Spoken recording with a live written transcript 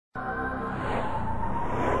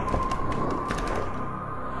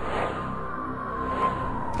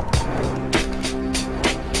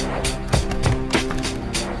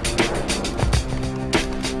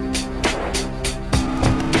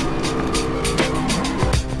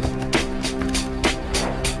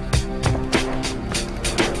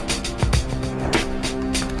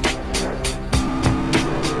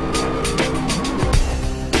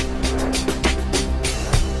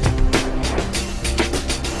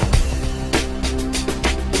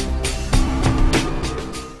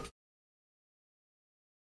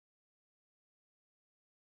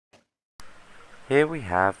Here we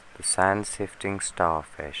have the sand-sifting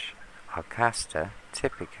starfish, Archaster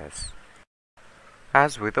typicus.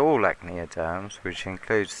 As with all echinoderms, which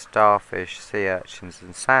includes starfish, sea urchins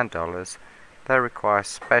and sand dollars, they require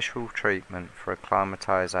special treatment for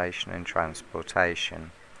acclimatization and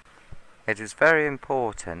transportation. It is very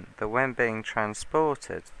important that when being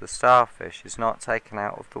transported, the starfish is not taken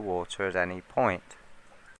out of the water at any point.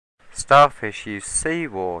 Starfish use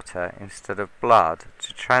seawater instead of blood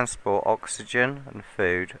to transport oxygen and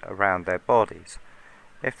food around their bodies.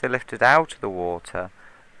 If they're lifted out of the water,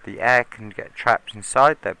 the air can get trapped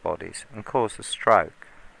inside their bodies and cause a stroke.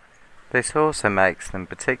 This also makes them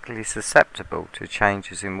particularly susceptible to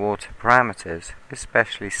changes in water parameters,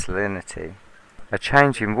 especially salinity. A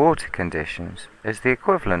change in water conditions is the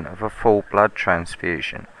equivalent of a full blood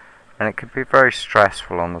transfusion, and it can be very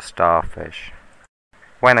stressful on the starfish.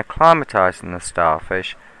 When acclimatizing the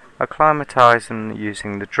starfish, acclimatize them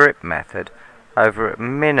using the drip method over a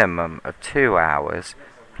minimum of 2 hours,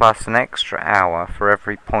 plus an extra hour for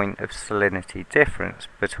every point of salinity difference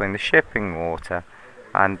between the shipping water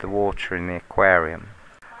and the water in the aquarium.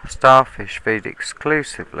 Starfish feed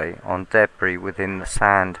exclusively on debris within the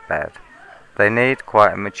sand bed. They need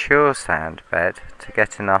quite a mature sand bed to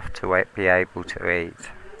get enough to be able to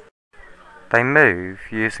eat. They move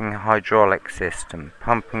using a hydraulic system,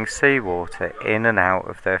 pumping seawater in and out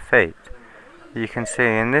of their feet. You can see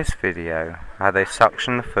in this video how they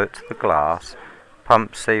suction the foot to the glass,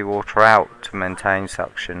 pump seawater out to maintain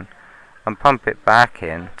suction, and pump it back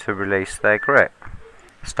in to release their grip.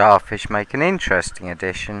 Starfish make an interesting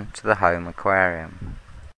addition to the home aquarium.